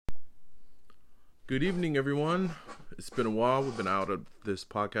Good evening, everyone. It's been a while. We've been out of this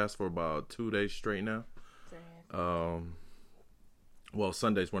podcast for about 2 days straight now. Well,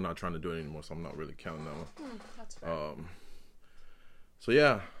 Sundays we're not trying to do it anymore, so I'm not really counting that one. That's fair. So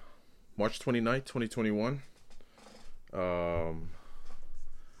yeah, March 29th, 2021. I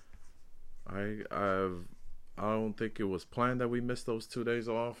don't think it was planned that we missed those 2 days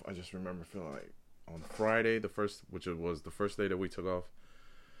off. I just remember feeling like on Friday, which was the first day that we took off,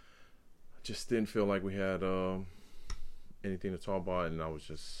 I just didn't feel like we had anything to talk about, and I was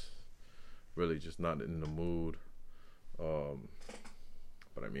just really just not in the mood.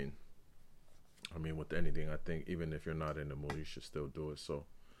 But I mean, with anything, I think even if you're not in the mood, you should still do it. So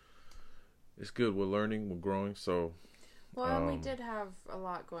it's good. We're learning. We're growing. So. Well, we did have a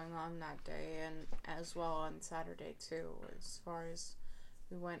lot going on that day, and as well on Saturday too. As far as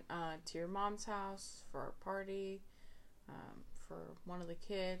we went to your mom's house for a party, for one of the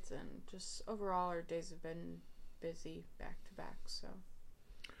kids, and just overall our days have been busy back to back. So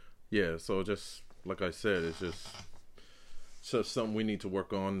yeah, so just like I said, it's just something we need to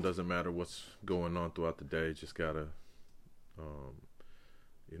work on. Doesn't matter what's going on throughout the day. Just gotta,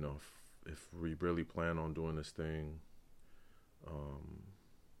 if we really plan on doing this thing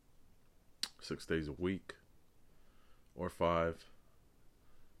 6 days a week or 5,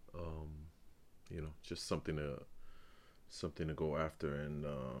 just something to go after, and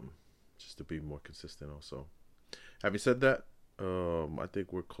just to be more consistent also. Having said that, I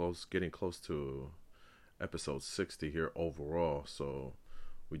think we're getting close to episode 60 here overall, so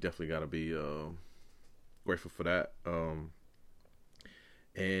we definitely got to be grateful for that.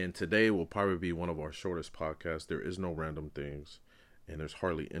 And today will probably be one of our shortest podcasts. There is no random things, and there's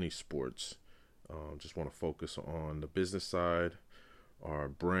hardly any sports. Just want to focus on the business side, our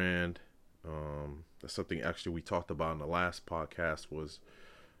brand. That's something actually we talked about in the last podcast.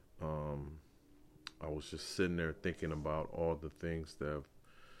 I was just sitting there thinking about all the things that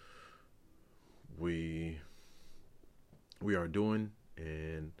we are doing,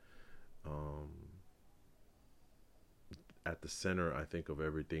 and at the center, I think, of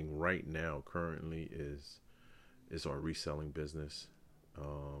everything right now currently is our reselling business.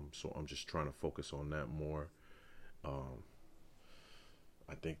 So I'm just trying to focus on that more.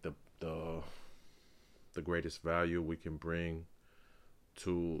 I think the greatest value we can bring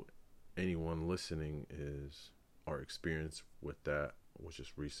to anyone listening is our experience with that, which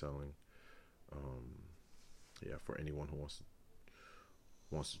is reselling. For anyone who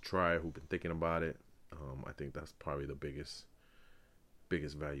wants to try, who've been thinking about it, I think that's probably the biggest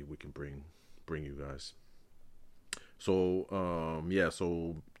value we can bring you guys. So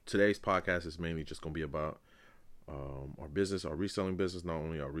so today's podcast is mainly just going to be about our business, our reselling business. Not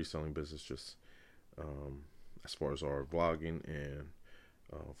only our reselling business, just as far as our vlogging and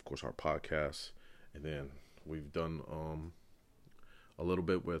of course our podcast. And then we've done a little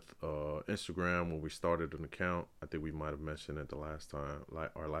bit with Instagram when we started an account. I think we might have mentioned it the last time,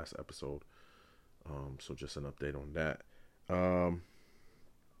 like our last episode. So just an update on that. And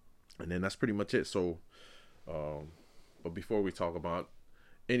then that's pretty much it. So, but before we talk about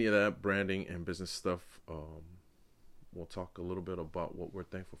any of that branding and business stuff, we'll talk a little bit about what we're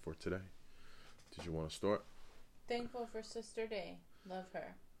thankful for today. Did you want to start? Thankful for Sister Day. Love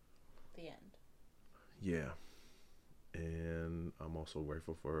her. The end. Yeah. And I'm also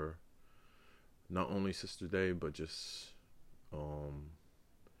grateful for not only Sister Day, but just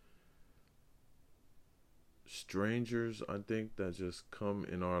strangers, I think, that just come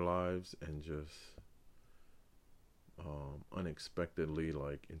in our lives and just unexpectedly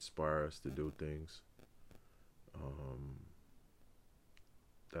like inspire us to do things.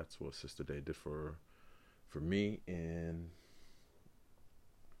 That's what Sister Day did for me, and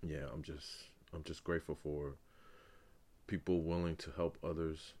yeah, I'm just grateful for people willing to help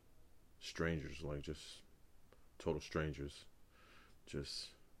others, strangers, like just total strangers, just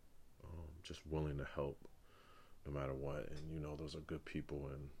willing to help no matter what. And those are good people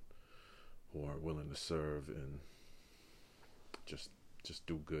and who are willing to serve and just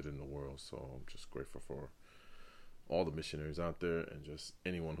do good in the world. So I'm just grateful for all the missionaries out there, and just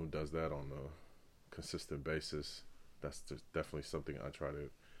anyone who does that on a consistent basis. That's just definitely something I try to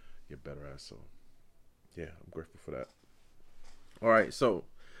get better at. So yeah, I'm grateful for that. All right, so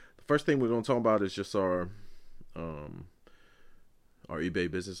the first thing we're going to talk about is just our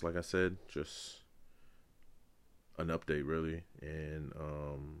eBay business. Like I said, just an update really, and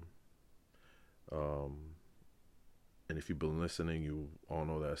if you've been listening, you all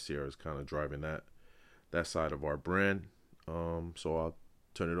know that Sierra's kind of driving that side of our brand. So I'll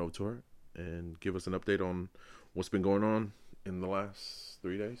turn it over to her and give us an update on what's been going on in the last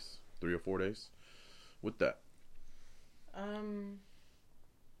 3 or 4 days. with that?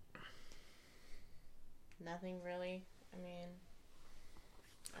 Nothing really. I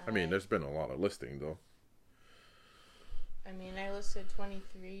mean, there's been a lot of listing though. I listed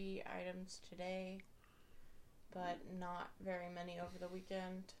 23 items today, but not very many over the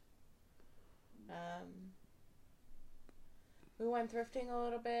weekend. We went thrifting a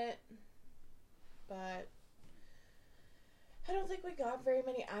little bit, but I don't think we got very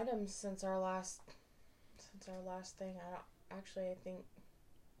many items since our last thing.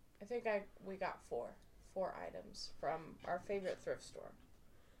 We got four items from our favorite thrift store,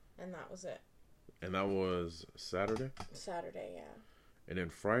 and that was it. And that was Saturday? Saturday, yeah. And then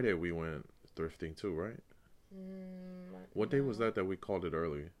Friday we went thrifting too, right? What day was that we called it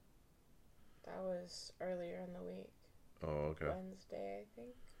early? That was earlier in the week. Oh, okay. Wednesday, I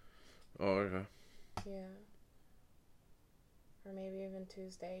think. Oh, okay. Yeah. Or maybe even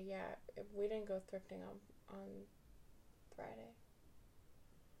Tuesday. Yeah, we didn't go thrifting on Friday.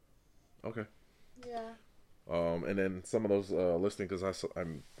 Okay. Yeah. And then some of those listing, because I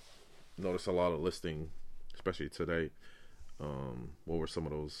noticed a lot of listing, especially today. What were some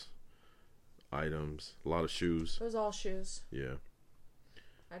of those items? A lot of shoes. It was all shoes. Yeah.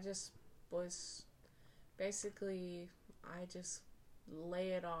 I just lay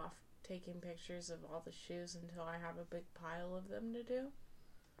it off taking pictures of all the shoes until I have a big pile of them to do.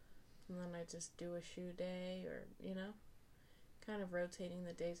 And then I just do a shoe day, or, kind of rotating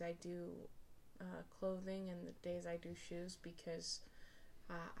the days I do clothing and the days I do shoes, because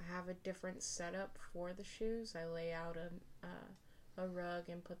I have a different setup for the shoes. I lay out a rug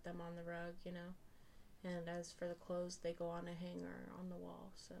and put them on the rug, and as for the clothes, they go on a hanger on the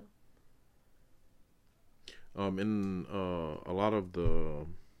wall. So in a lot of the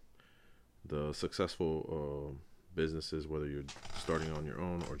successful businesses, whether you're starting on your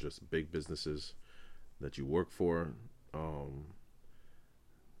own or just big businesses that you work for,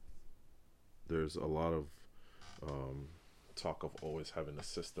 there's a lot of talk of always having a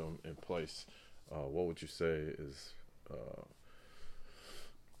system in place. What would you say is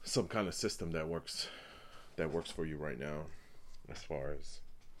some kind of system that works for you right now, as far as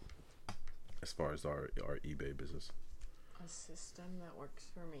our eBay business? A system that works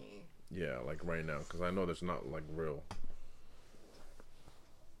for me. Yeah, like right now, because I know there's not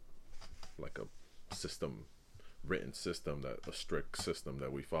like a system, written system, a strict system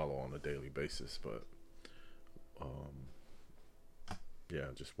that we follow on a daily basis, but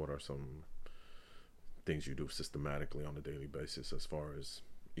yeah, just what are some things you do systematically on a daily basis as far as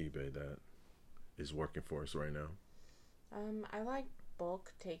eBay that is working for us right now? I like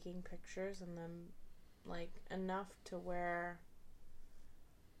bulk taking pictures, and then like enough to where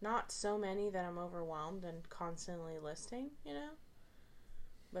not so many that I'm overwhelmed and constantly listing,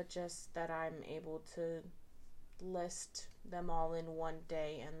 but just that I'm able to list them all in one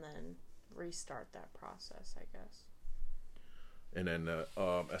day and then restart that process, I guess. And then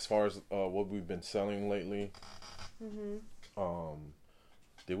as far as what we've been selling lately,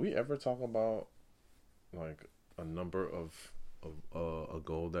 did we ever talk about like a number of a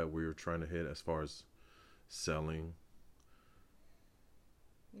goal that we were trying to hit as far as selling?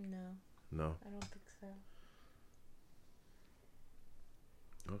 No, I don't think so.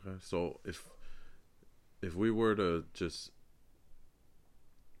 Okay, so if we were to just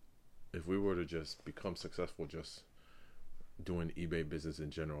become successful just doing eBay business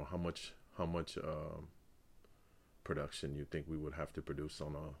in general, how much production you think we would have to produce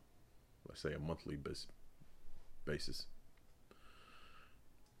on let's say a monthly basis?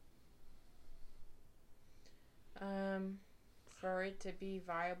 For it to be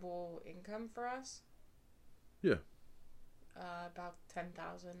viable income for us? Yeah. About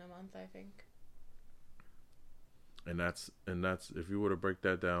 10,000 a month, I think. And that's if you were to break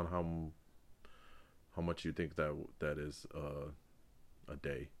that down, how much you think that is a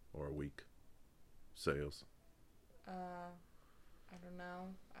day or a week sales? I don't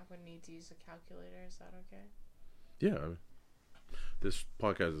know. I would need to use a calculator. Is that okay? Yeah. I mean, this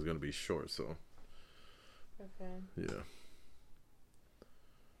podcast is going to be short, so. Okay. Yeah.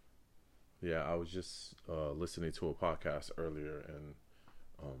 Yeah, I was just listening to a podcast earlier, and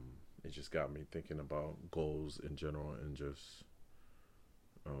it just got me thinking about goals in general, and just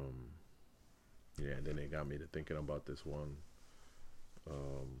and then it got me to thinking about this one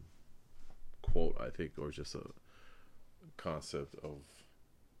quote, I think, or just a concept of,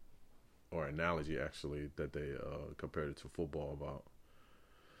 or analogy actually, that they compared it to football about,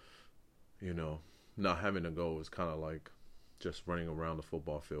 not having a goal is kind of like just running around the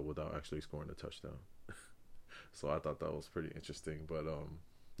football field without actually scoring a touchdown. So I thought that was pretty interesting. But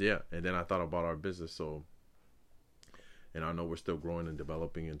yeah, and then I thought about our business. So, and I know we're still growing and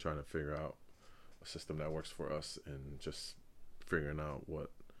developing and trying to figure out a system that works for us, and just figuring out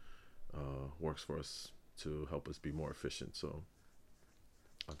what works for us to help us be more efficient. So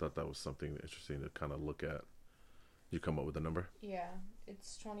I thought that was something interesting to kind of look at. You come up with a number? Yeah,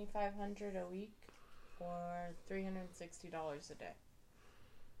 it's $2,500 a week or $360 a day.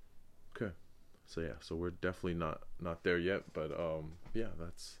 Okay. So yeah, so we're definitely not there yet, but yeah,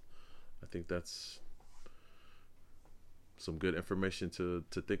 I think that's some good information to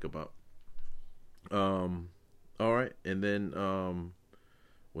think about. All right, and then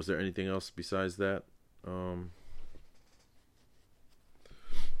was there anything else besides that?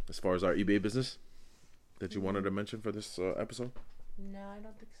 As far as our eBay business that you wanted to mention for this episode? No, I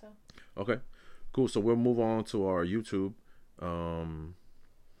don't think so. Okay, cool. So we'll move on to our YouTube.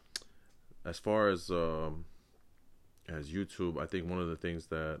 As far as YouTube, I think one of the things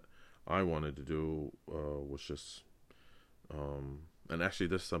that I wanted to do was just, and actually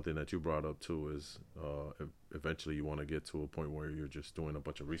this is something that you brought up too, is eventually you want to get to a point where you're just doing a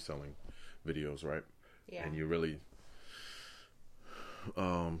bunch of reselling videos, right? Yeah. And you really,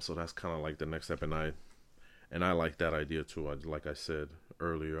 so that's kind of like the next step, and I like that idea too. Like I said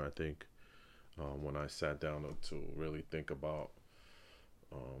earlier, I think when I sat down to really think about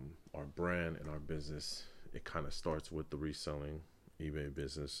our brand and our business, it kind of starts with the reselling eBay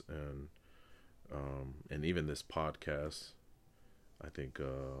business, and even this podcast. I think,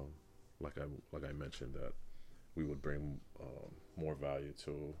 like I mentioned, that we would bring more value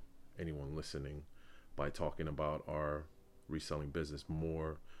to anyone listening by talking about our reselling business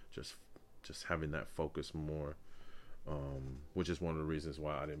more, just having that focus more, which is one of the reasons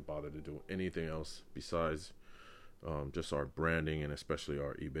why I didn't bother to do anything else besides just our branding and especially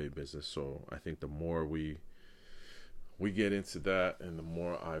our eBay business. So I think the more we get into that, and the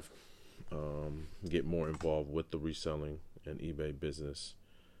more I've get more involved with the reselling and eBay business,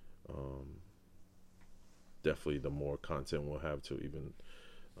 definitely the more content we'll have to even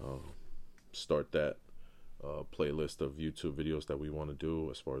start that playlist of YouTube videos that we want to do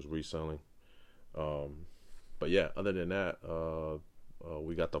as far as reselling. But yeah, other than that,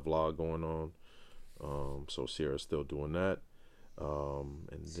 we got the vlog going on. So Sierra's still doing that.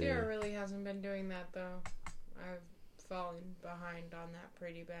 And Sierra really hasn't been doing that though. I've fallen behind on that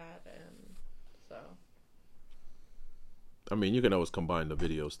pretty bad, and so. I mean, you can always combine the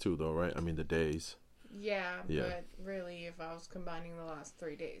videos too, though, right? I mean, the days. Yeah, but really, if I was combining the last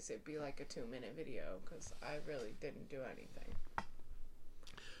 3 days, it'd be like a 2-minute video, because I really didn't do anything.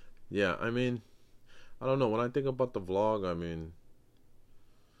 Yeah, I mean, I don't know. When I think about the vlog, I mean,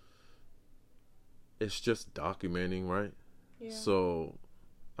 it's just documenting, right? Yeah. So,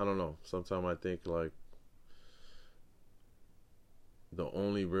 I don't know. Sometimes I think, like, the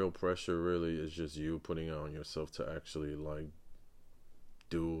only real pressure really is just you putting it on yourself to actually, like,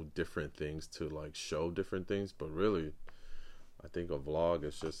 do different things, to, like, show different things. But really, I think a vlog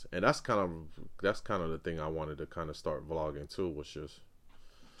is just, and that's kind of the thing I wanted to kind of start vlogging too, was just,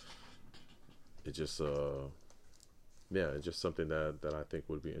 it's just something that I think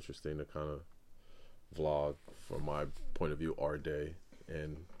would be interesting to kind of vlog, from my point of view, our day.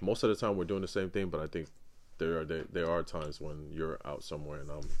 And most of the time we're doing the same thing, but I think there are times when you're out somewhere and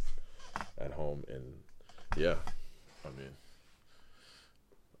I'm at home, and yeah, I mean,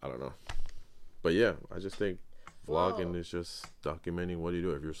 I don't know, but yeah, I just think vlogging is just documenting what you do.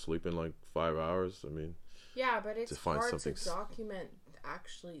 If you're sleeping like 5 hours, I mean, yeah, but it's hard to document.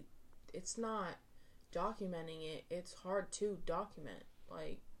 Actually, it's not documenting it. It's hard to document.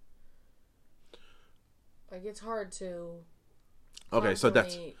 Like it's hard to. Okay, so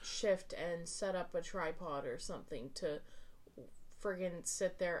that's shift and set up a tripod or something to friggin'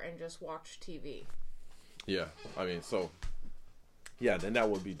 sit there and just watch TV. Yeah, I mean, so yeah, then that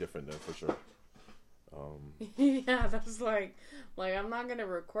would be different then for sure. Yeah, that's like I'm not gonna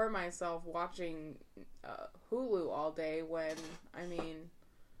record myself watching Hulu all day when, I mean,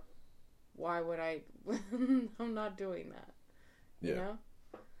 why would I? I'm not doing that. You know?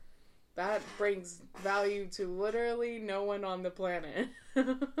 That brings value to literally no one on the planet.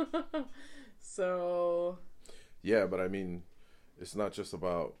 So. Yeah, but I mean, it's not just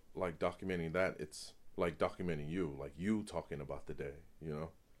about like documenting that. It's like documenting you, like you talking about the day, you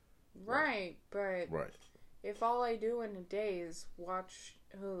know? Right, but. Right. If all I do in a day is watch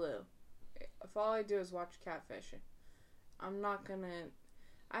Hulu, if all I do is watch catfishing, I'm not gonna.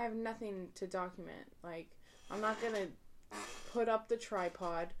 I have nothing to document. Like, I'm not gonna put up the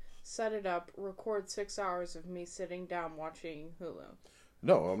tripod, set it up, record 6 hours of me sitting down watching Hulu.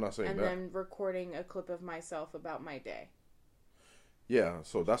 No, I'm not saying and that. And then recording a clip of myself about my day. Yeah,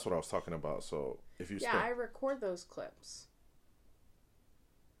 so that's what I was talking about. So if you I record those clips.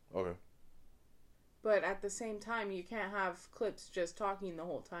 Okay. But at the same time, you can't have clips just talking the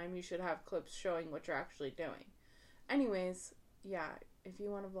whole time. You should have clips showing what you're actually doing. Anyways, yeah, if you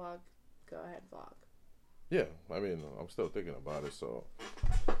want to vlog, go ahead, vlog. Yeah, I mean, I'm still thinking about it, so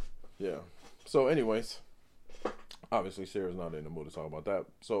yeah. So anyways, obviously Sarah's not in the mood to talk about that.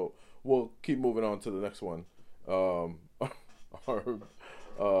 So we'll keep moving on to the next one. Our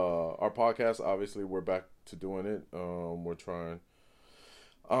podcast, obviously we're back to doing it. We're trying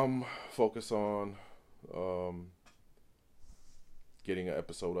focus on getting an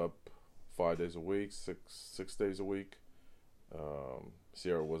episode up 5 days a week, six days a week.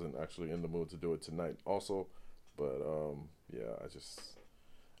 Sierra wasn't actually in the mood to do it tonight also, but yeah, I just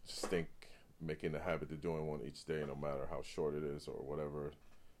think making a habit of doing one each day, no matter how short it is or whatever,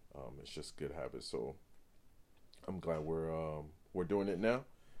 it's just good habit. So I'm glad we're doing it now.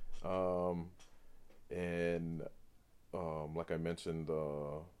 And like I mentioned,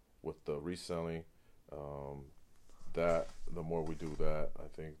 with the reselling, that the more we do that, I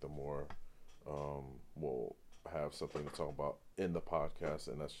think the more we'll have something to talk about in the podcast,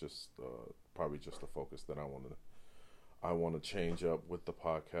 and that's just probably just the focus that I want to change up with the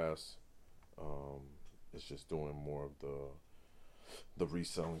podcast. It's just doing more of the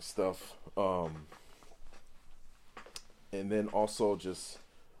reselling stuff, and then also just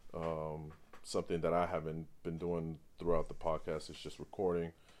something that I haven't been doing throughout the podcast is just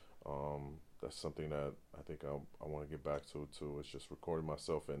recording. That's something that I think I want to get back to too. It's just recording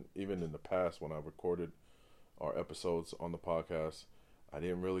myself, and even in the past when I recorded our episodes on the podcast, I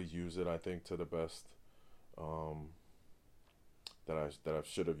didn't really use it, I think, to the best. That I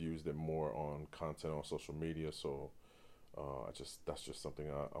should have used it more on content on social media. So that's just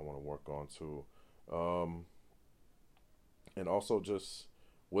something I want to work on too. And also just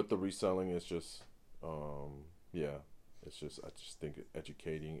with the reselling, it's just it's just I just think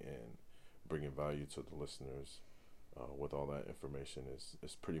educating and bringing value to the listeners with all that information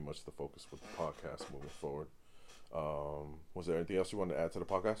is pretty much the focus with the podcast moving forward. Was there anything else you wanted to add to the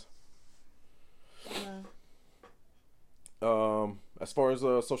podcast? No. As far as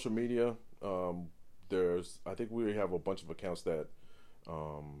social media, I think we have a bunch of accounts that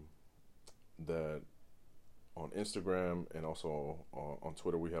on Instagram and also on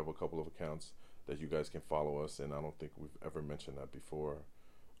Twitter we have a couple of accounts that you guys can follow us, and I don't think we've ever mentioned that before.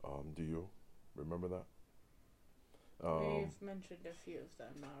 Do you remember that? We've mentioned a few of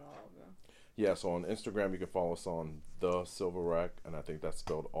them, not all of them. Yeah, so on Instagram you can follow us on The Silver Rack, and I think that's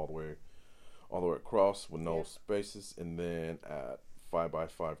spelled all the way across with no spaces. And then at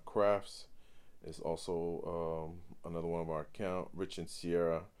 5x5 Crafts is also another one of our account, Rich and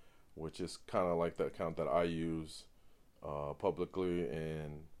Sierra, which is kind of like the account that I use publicly,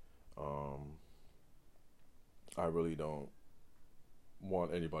 and I really don't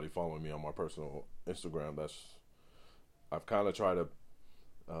want anybody following me on my personal Instagram. I've kind of tried to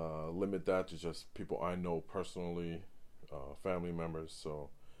limit that to just people I know personally, family members. So,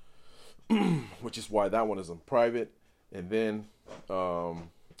 which is why that one is in private. And then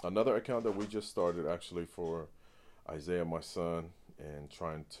another account that we just started actually for Isaiah, my son, and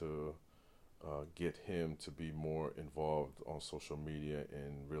trying to get him to be more involved on social media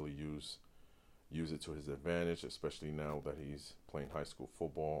and really use it to his advantage, especially now that he's playing high school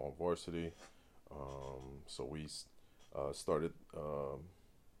football on varsity. So we started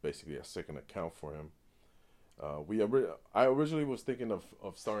basically a second account for him. I originally was thinking of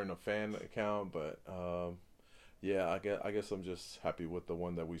starting a fan account, but yeah, I guess I'm just happy with the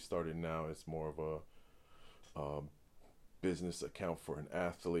one that we started now. It's more of a business account for an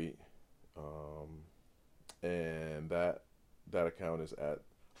athlete, and that account is at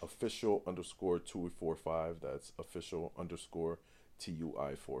official_TUI45. That's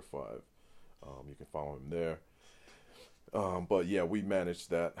official_TUI45. You can follow him there. But yeah, we manage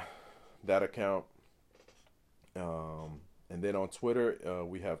that account. And then on Twitter,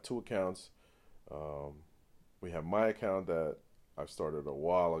 we have two accounts. We have my account that I've started a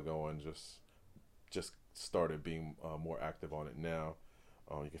while ago and just started being more active on it now.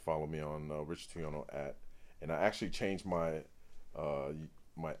 You can follow me on Rich Tuono and I actually changed my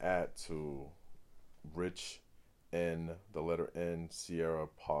my @ to Rich N, the letter N, Sierra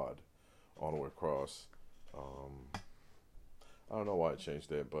Pod, all the way across. I don't know why I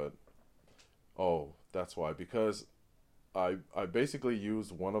changed it, but that's why, because I basically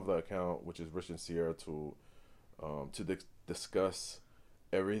used one of the account, which is Rich and Sierra, to discuss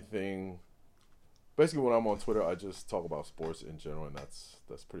everything. Basically, when I'm on Twitter, I just talk about sports in general, and that's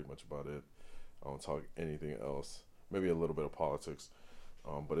pretty much about it. I don't talk anything else. Maybe a little bit of politics.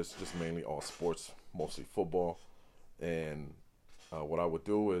 but it's just mainly all sports, mostly football. And what I would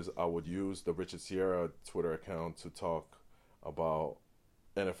do is I would use the Richard Sierra Twitter account to talk about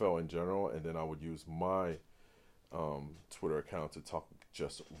NFL in general, and then I would use my Twitter account to talk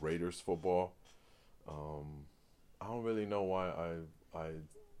just Raiders football. I don't really know why I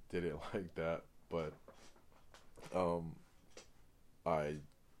did it like that, but I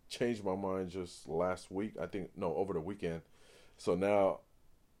changed my mind just last week. I think no, over the weekend. So now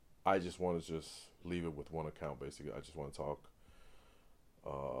I just want to just leave it with one account. Basically, I just want to talk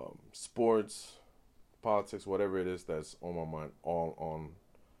sports, politics, whatever it is that's on my mind, all on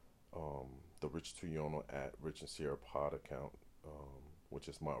the Rich Tuyono at Rich and Sierra Pod account, which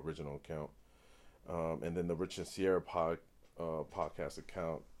is my original account, and then the Rich and Sierra podcast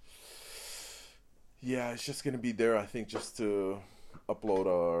account. Yeah, it's just gonna be there. I think just to upload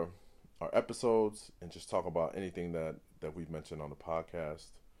our episodes and just talk about anything that we've mentioned on the podcast.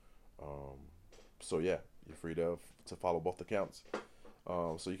 So yeah, you're free to follow both accounts.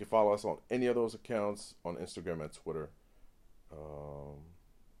 So you can follow us on any of those accounts on Instagram and Twitter.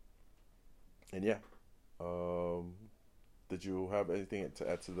 And yeah, did you have anything to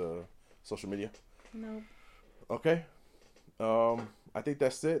add to the social media? Nope. Okay. I think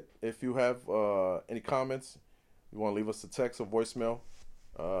that's it. If you have any comments, you want to leave us a text or voicemail,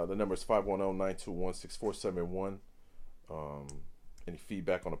 the number is 510-921-6471. Any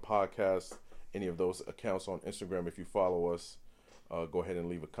feedback on the podcast, any of those accounts on Instagram, if you follow us, go ahead and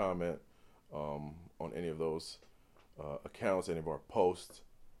leave a comment on any of those accounts, any of our posts.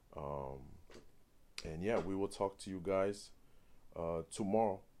 And yeah, we will talk to you guys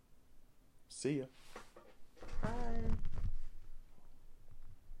tomorrow. See ya. Bye.